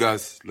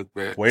guys look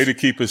bad. Way to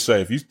keep it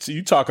safe.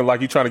 You talking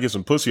like you trying to get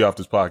some pussy off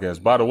this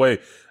podcast. By the way,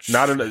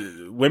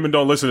 women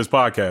don't listen to this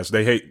podcast.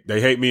 They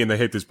hate me and they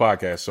hate this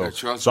podcast. So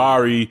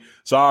sorry.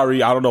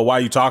 I don't know why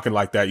you talking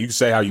like that. You can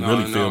say how you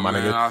really feel, my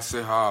nigga. I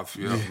say how I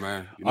feel,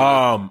 man. You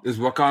know, it's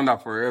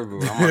Wakanda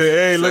forever.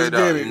 Hey, let's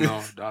get it. You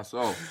know, that's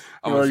all.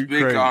 I'm a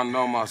speaker. I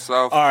know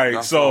myself. All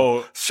right,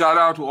 so shout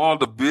out to all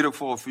the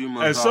beautiful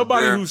females. As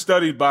somebody out there who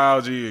studied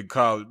biology in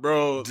college,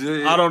 bro,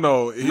 I don't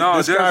know.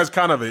 This guy's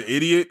kind of an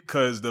idiot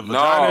because the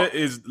vagina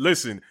is.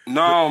 Listen,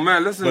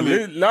 man, listen to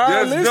me. Listen,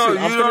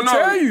 I'm going to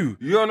tell you.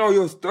 You don't know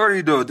your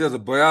story though. There's a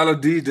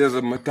biology. There's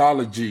a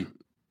metallurgy.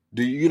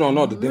 You don't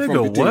know the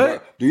difference between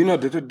what? Do you know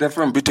the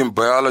difference between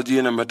biology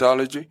and a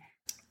metallurgy?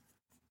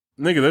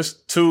 Nigga, there's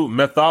two.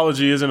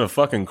 Methodology isn't a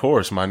fucking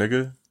course, my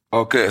nigga.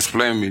 Okay,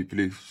 explain me,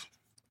 please.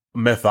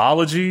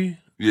 Methodology?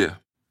 Yeah.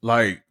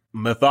 Like,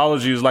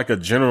 methodology is like a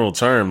general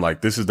term.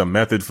 Like, this is the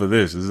method for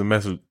this. This is a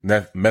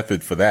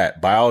method for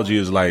that. Biology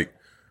is like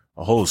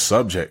a whole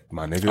subject,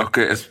 my nigga.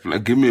 Okay,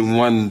 give me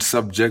one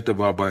subject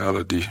about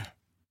biology.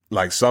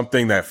 Like,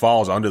 something that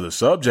falls under the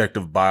subject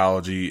of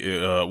biology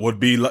would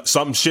be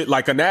some shit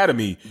like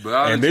anatomy.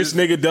 Biologist. And this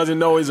nigga doesn't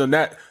know his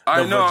anatomy.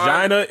 The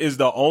vagina is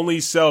the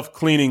only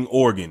self-cleaning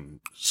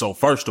organ. So,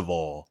 first of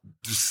all,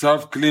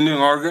 self-cleaning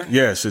organ?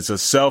 Yes, it's a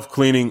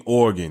self-cleaning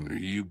organ.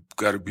 You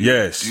gotta be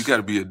you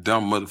gotta be a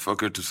dumb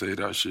motherfucker to say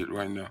that shit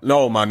right now.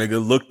 No, my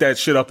nigga, look that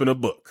shit up in a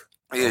book.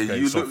 Yeah,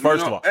 okay,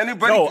 first of all,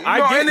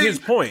 I get his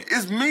point.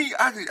 It's me.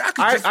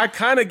 I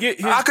kind of get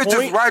his point. I could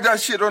just write that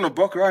shit on a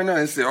book right now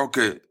and say,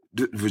 okay,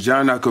 the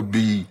vagina could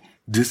be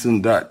this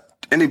and that.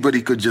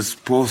 Anybody could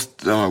just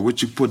post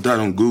what you put that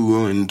on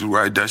Google and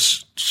write that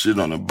shit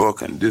on a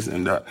book and this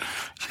and that.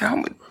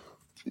 Yeah,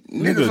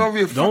 niggas over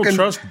here don't fucking,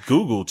 trust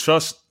Google.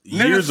 Trust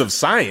years of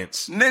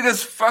science.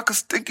 Niggas fuck a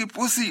stinky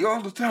pussy all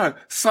the time.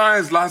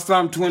 Science last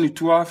time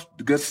 2012.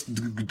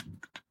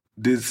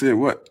 They say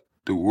what?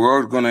 The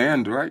world gonna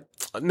end, right?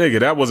 Nigga,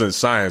 that wasn't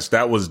science.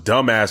 That was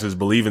dumbasses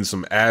believing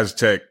some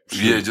Aztec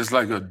shit. Yeah, just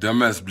like a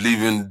dumbass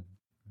believing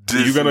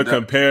this. You're gonna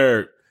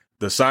compare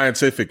the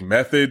scientific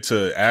method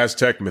to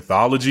Aztec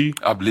mythology?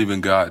 I believe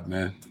in God,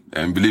 man.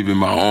 And believe in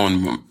my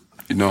own,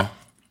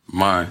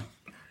 mind.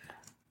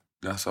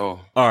 That's all.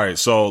 All right,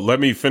 so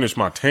let me finish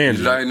my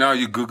tangent. Right now,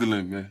 you're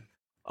Googling,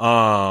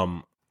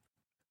 man.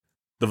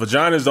 The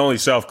vagina is the only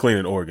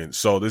self-cleaning organ.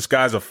 So this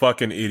guy's a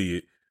fucking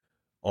idiot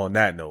on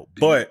that note.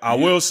 But I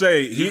will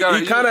say, he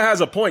kind of has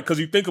a point, because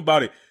you think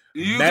about it.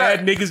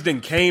 Niggas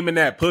done came in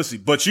that pussy.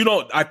 But you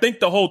don't, I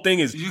think the whole thing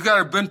is, you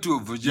gotta been to a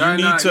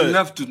vagina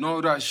enough to know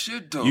that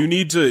shit, though. You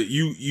need to,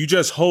 you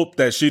just hope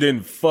that she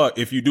didn't fuck,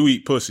 if you do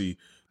eat pussy,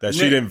 that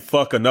she didn't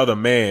fuck another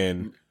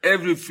man.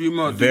 Every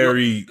female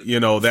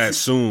that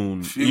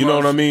soon. Females, you know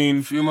what I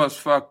mean? Females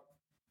fuck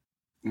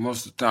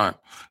most of the time.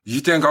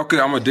 You think, okay,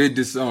 I'm gonna date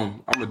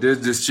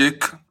this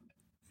chick.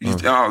 You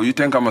think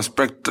I'm gonna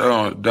expect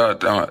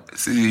that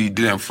she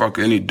didn't fuck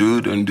any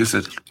dude and this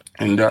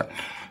and that.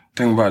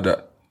 Think about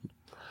that.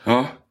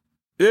 Huh?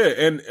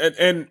 Yeah,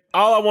 and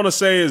all I want to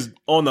say is,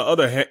 on the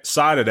other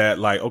side of that,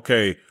 like,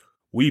 okay,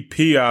 we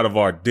pee out of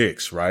our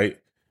dicks, right?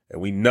 And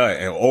we nut,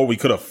 or we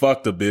could have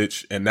fucked a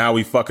bitch, and now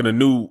we fucking a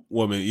new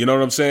woman. You know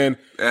what I'm saying?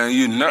 And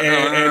you nut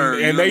on her,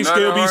 and they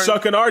still be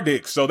sucking our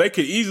dicks, so they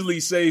could easily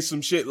say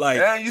some shit like,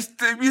 "Yeah, you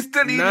still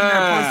eating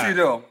that pussy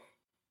though.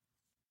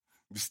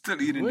 You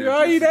still eating that pussy.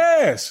 I eat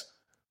ass.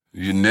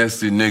 You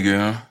nasty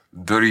nigga, huh?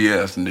 Dirty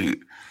ass nigga.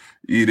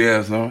 Eat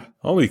ass, huh?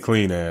 Only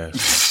clean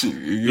ass.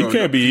 You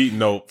can't be eating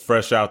no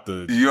fresh out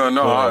the. You don't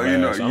know how, you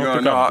know,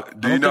 I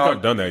don't think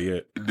I've done that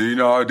yet. Do you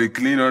know how they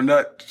clean or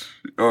not?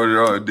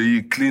 Or do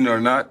you clean or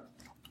not?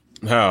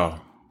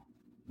 How?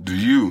 Do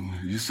you?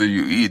 You say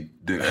you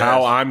eat the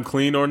How ass. I'm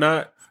clean or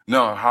not?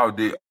 No, how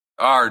they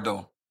are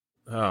though.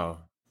 How?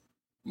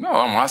 No,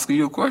 I'm asking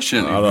you a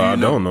question. I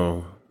don't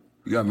know.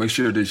 You gotta make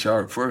sure they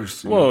shower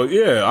first. Well,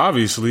 yeah,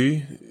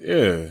 obviously.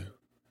 Yeah.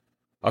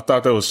 I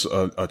thought that was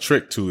a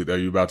trick to it that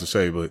you're about to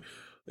say, but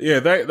yeah,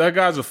 that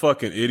guy's a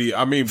fucking idiot.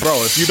 I mean, bro,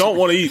 if you don't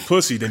want to eat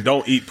pussy, then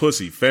don't eat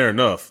pussy. Fair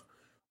enough.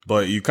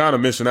 But you kind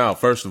of missing out,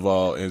 first of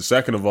all. And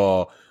second of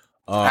all,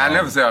 I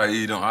never say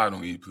I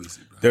don't eat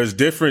pussy, bro. There's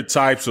different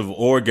types of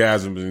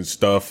orgasms and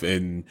stuff,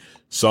 and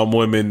some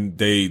women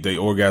they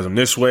orgasm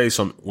this way,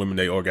 some women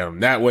they orgasm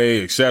that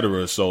way,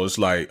 etc. So it's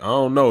like, I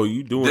don't know,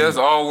 there's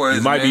always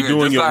you might be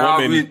doing your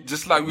woman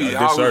just like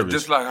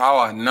how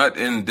I nut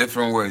in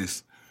different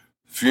ways.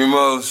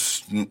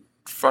 Females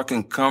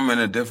fucking come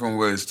in different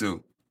ways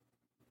too.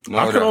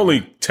 I can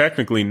only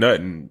technically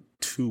nut in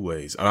 2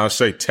 ways, and I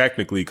say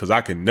technically because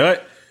I can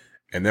nut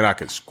and then I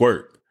can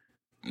squirt.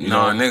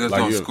 Niggas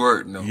don't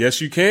squirt. No. Yes,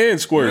 you can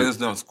squirt. Niggas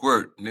don't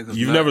squirt.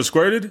 You've never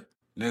squirted?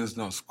 Niggas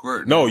don't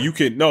squirt. No, you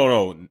can.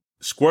 No.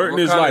 Squirting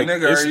is like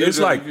it's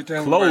like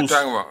close.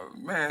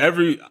 Man.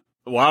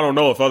 I don't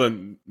know if other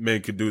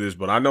men could do this,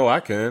 but I know I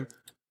can.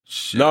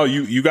 Shit. No,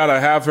 you gotta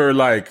have her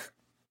like,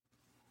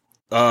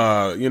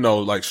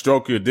 like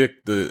stroke your dick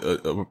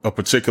a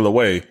particular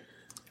way.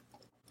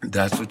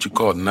 That's what you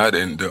call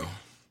nutting, though.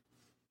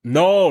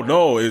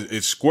 No,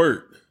 it's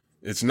squirt.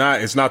 It's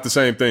not the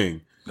same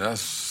thing.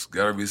 That's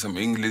gotta be some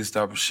English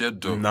type of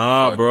shit, though.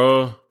 Nah,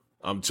 bro.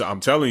 I'm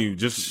telling you,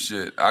 just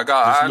shit. I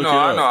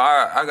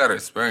got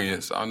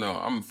experience. I know.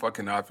 I'm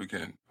fucking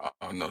African.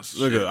 I know. Shit.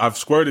 Look, I've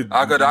squirted.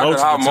 I could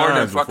have more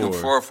than fucking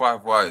before. 4 or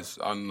 5 wives.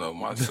 I know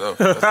myself.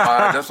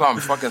 That's why I'm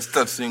fucking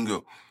still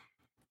single.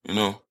 You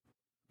know.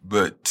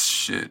 But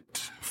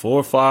shit. 4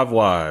 or 5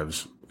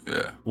 wives.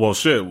 Yeah. Well,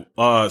 shit.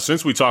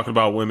 Since we talking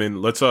about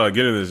women, let's get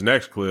into this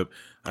next clip.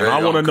 And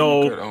I want to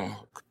know.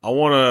 I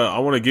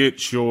want to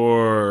get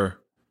your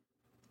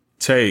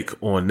take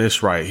on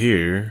this right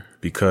here,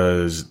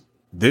 because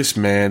this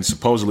man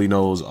supposedly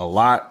knows a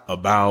lot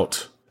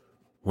about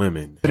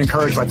women. Been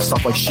encouraged by the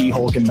stuff like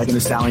She-Hulk and Megan Thee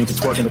Stallion to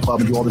twerk in the club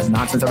and do all this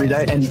nonsense every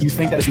day, and you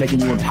think that it's making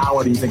you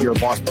empowered and you think you're a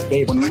boss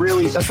babe, when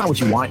really that's not what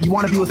you want. You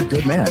want to be with a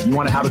good man. You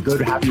want to have a good,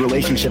 happy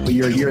relationship, but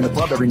you're here in the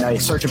club every night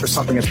searching for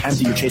something that's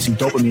empty. You're chasing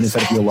dopamine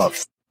instead of your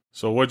love.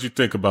 So what'd you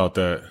think about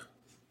that?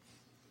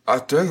 I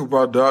think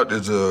about that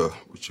is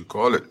what you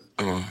call it?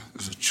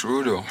 Is it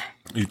true though?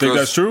 You think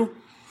that's true?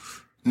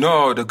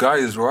 No, the guy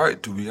is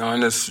right, to be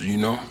honest. You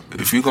know,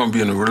 if you're going to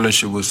be in a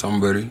relationship with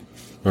somebody,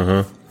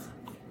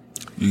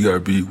 you got to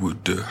be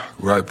with the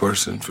right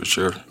person for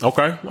sure.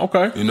 Okay.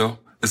 You know,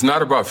 it's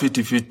not about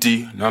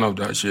 50-50, none of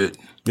that shit.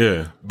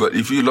 Yeah. But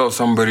if you love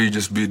somebody,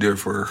 just be there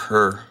for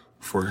her,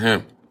 for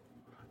him.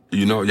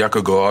 You know, y'all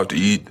could go out to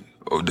eat.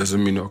 Oh,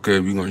 doesn't mean,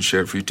 okay, we're going to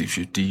share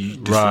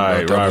 50-50.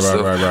 Right.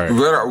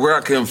 Where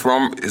I came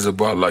from is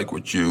about like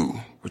what you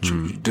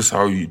this is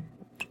how you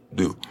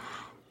do.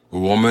 A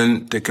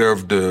woman take care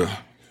of the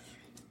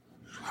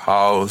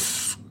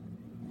house,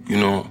 you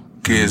know,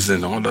 kids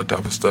and all that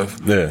type of stuff.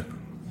 Yeah.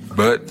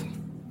 But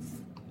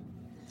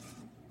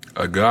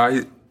a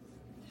guy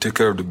take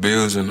care of the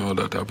bills and all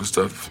that type of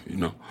stuff, you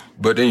know.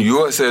 But in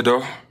USA,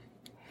 though,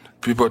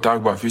 people talk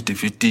about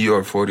 50-50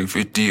 or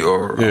 40-50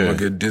 or I'm going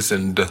to get this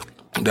and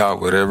that,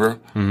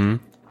 whatever. Mm-hmm.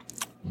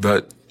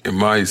 But in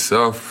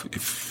myself,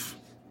 if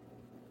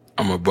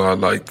I'm about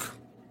like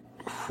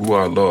who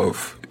I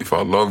love, if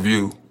I love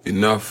you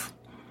enough,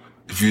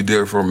 if you're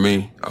there for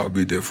me, I'll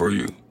be there for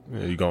you.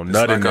 Yeah, you gonna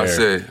nut in there. Like I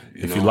said,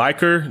 if you like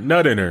her,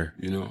 nut in her.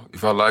 You know,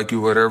 if I like you,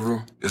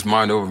 whatever, it's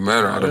mind over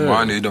matter. I don't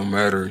mind it don't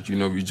matter. You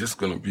know, we just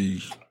gonna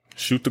be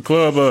shoot the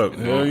club up.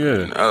 Hell yeah,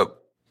 and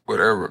up,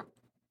 whatever.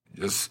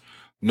 Just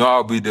know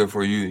I'll be there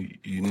for you.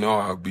 You know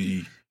I'll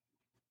be.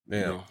 Yeah,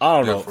 you know,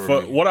 I don't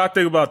know. What I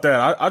think about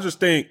that, I just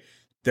think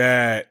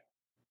that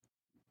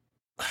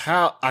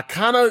how I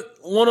kind of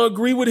want to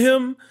agree with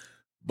him.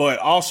 But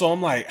also,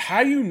 I'm like, how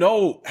you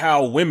know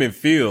how women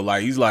feel?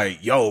 Like, he's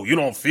like, yo, you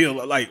don't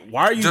feel like,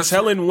 why are you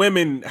telling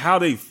women how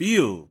they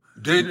feel?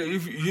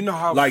 You know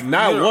how, like,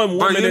 not one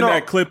woman in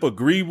that clip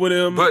agreed with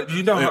him, but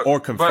you know,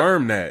 or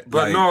confirmed that.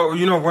 But like, no,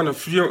 you know when a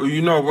female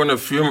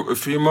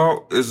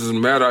is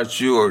mad at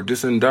you or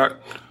this and that,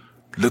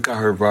 look at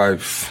her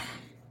vibes,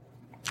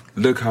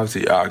 look how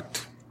she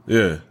act.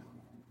 Yeah.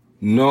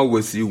 Know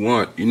what you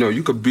want. You know,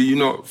 you could be, you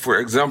know, for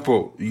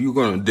example, you're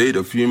gonna date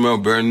a female,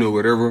 brand new,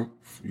 whatever.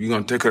 You're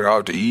going to take her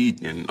out to eat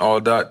and all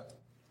that.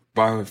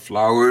 Buy her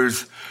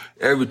flowers,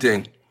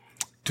 everything.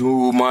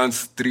 2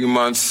 months, 3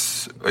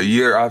 months, a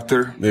year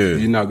after,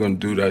 you're not going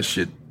to do that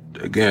shit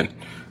again.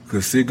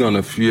 Because she's going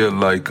to feel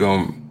like,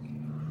 the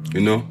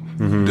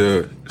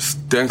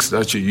things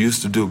that you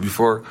used to do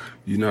before,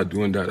 you're not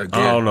doing that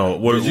again. I don't know.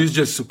 You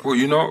just support,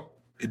 you know,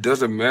 it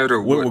doesn't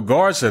matter with what.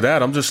 regards to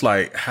that, I'm just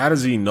like, how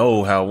does he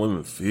know how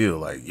women feel?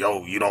 Like,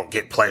 yo, you don't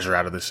get pleasure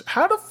out of this.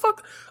 How the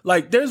fuck?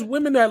 Like, there's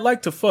women that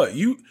like to fuck.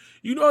 You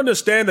don't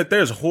understand that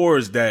there's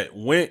whores that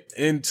went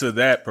into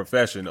that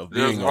profession of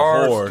being a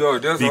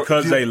whore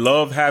because they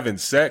love having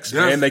sex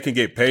and they can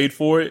get paid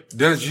for it.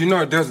 There's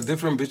a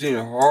difference between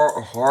a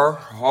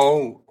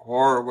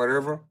whore,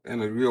 whatever,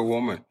 and a real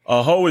woman.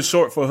 A hoe is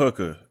short for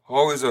hooker.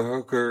 Hoe is a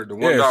hooker. The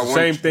one that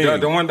same thing.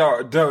 The one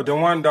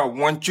that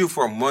wants you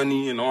for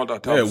money and all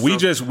that type of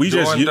stuff. We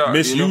just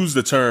misuse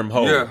the term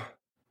hoe. Yeah,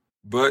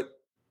 but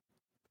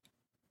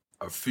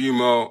a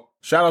female.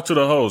 Shout out to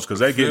the hoes because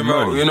they get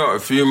money.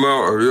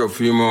 A real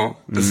female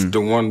is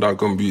the one that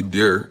gonna be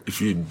there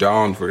if you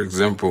down. For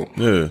example,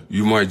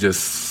 you might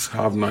just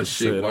have not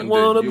shit one day.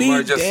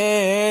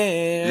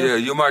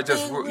 You might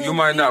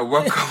not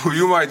wake up.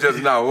 You might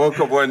just not wake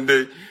up one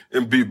day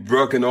and be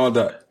broke and all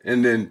that,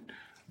 and then.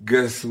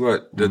 Guess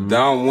what? The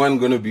down one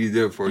gonna be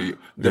there for you.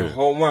 The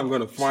whole one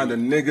gonna find a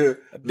nigga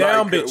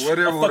down bitch,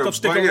 whatever, a fuck up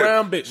stick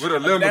around bitch, with a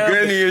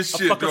Lamborghini and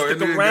shit. Fuck up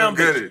stick around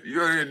get it. You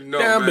already know,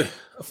 down man.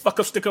 A fuck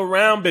up stick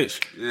around bitch.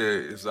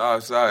 Yeah, it's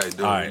outside,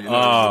 dude. All right, it's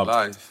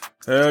life.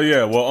 Hell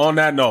yeah. Well, on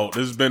that note,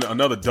 this has been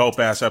another dope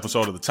ass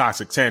episode of the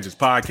Toxic Tangents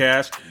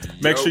podcast.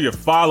 Make sure you're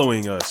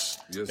following us.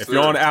 Yes, if sir.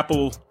 you're on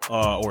Apple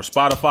or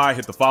Spotify,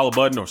 hit the follow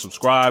button or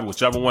subscribe,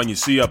 whichever one you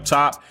see up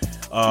top.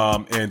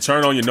 And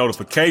turn on your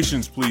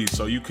notifications, please,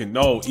 so you can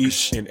know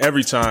each and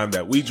every time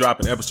that we drop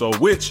an episode,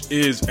 which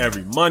is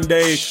every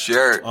Monday.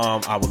 Sure.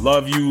 I would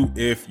love you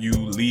if you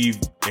leave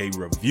a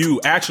review.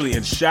 Actually,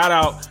 and shout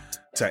out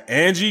to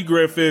Angie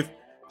Griffith.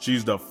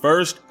 She's the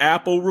first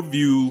Apple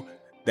review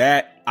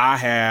that I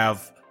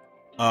have.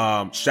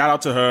 Shout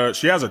out to her.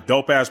 She has a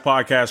dope ass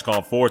podcast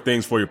called 4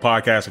 Things for Your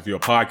Podcast. If you're a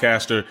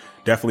podcaster,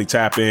 definitely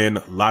tap in.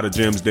 A lot of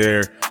gems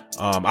there.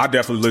 I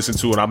definitely listen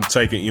to it. I'm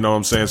taking, you know what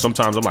I'm saying?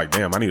 Sometimes I'm like,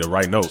 damn, I need to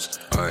write notes.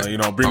 Right.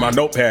 Bring my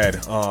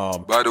notepad.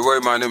 By the way,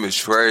 my name is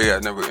Trey. I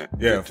never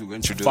get to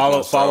introduce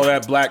myself. Follow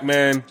that black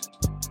man.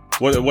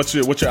 What's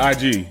your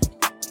IG?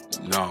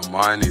 No,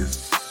 mine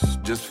is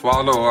just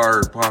follow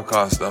our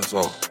podcast. That's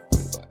all.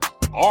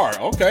 All right,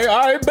 okay,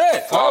 I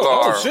bet.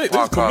 Oh shit,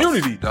 this is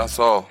community. That's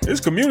all.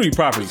 It's community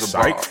property.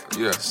 Psych.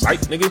 Yes.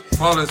 Psych, nigga.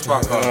 Follow this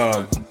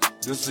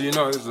podcast. Just so you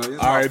know, it's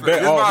my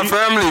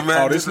family,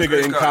 man. Oh, this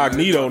nigga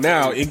incognito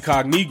now.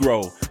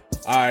 Incognito. All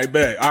right,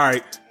 bet. All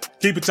right.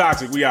 Keep it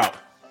toxic. We out.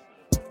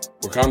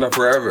 Wakanda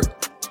forever.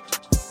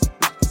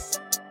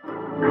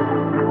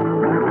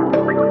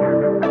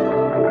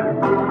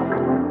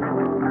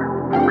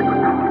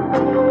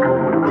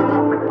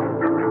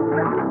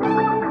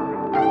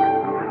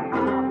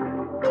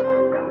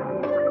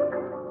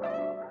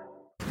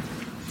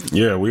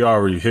 Yeah, we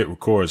already hit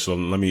record, so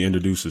let me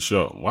introduce the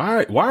show.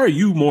 Why are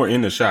you more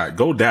in the shot?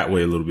 Go that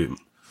way a little bit.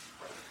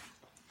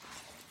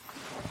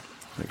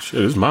 Like,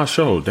 shit, it's my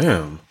show.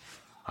 Damn.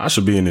 I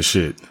should be in this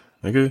shit,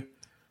 nigga.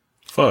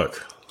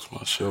 Fuck. It's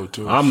my show,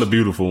 too. I'm the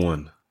beautiful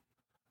one.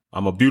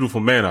 I'm a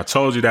beautiful man. I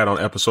told you that on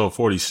episode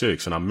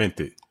 46, and I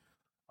meant it.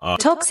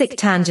 Toxic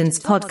Tangents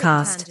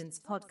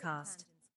podcast.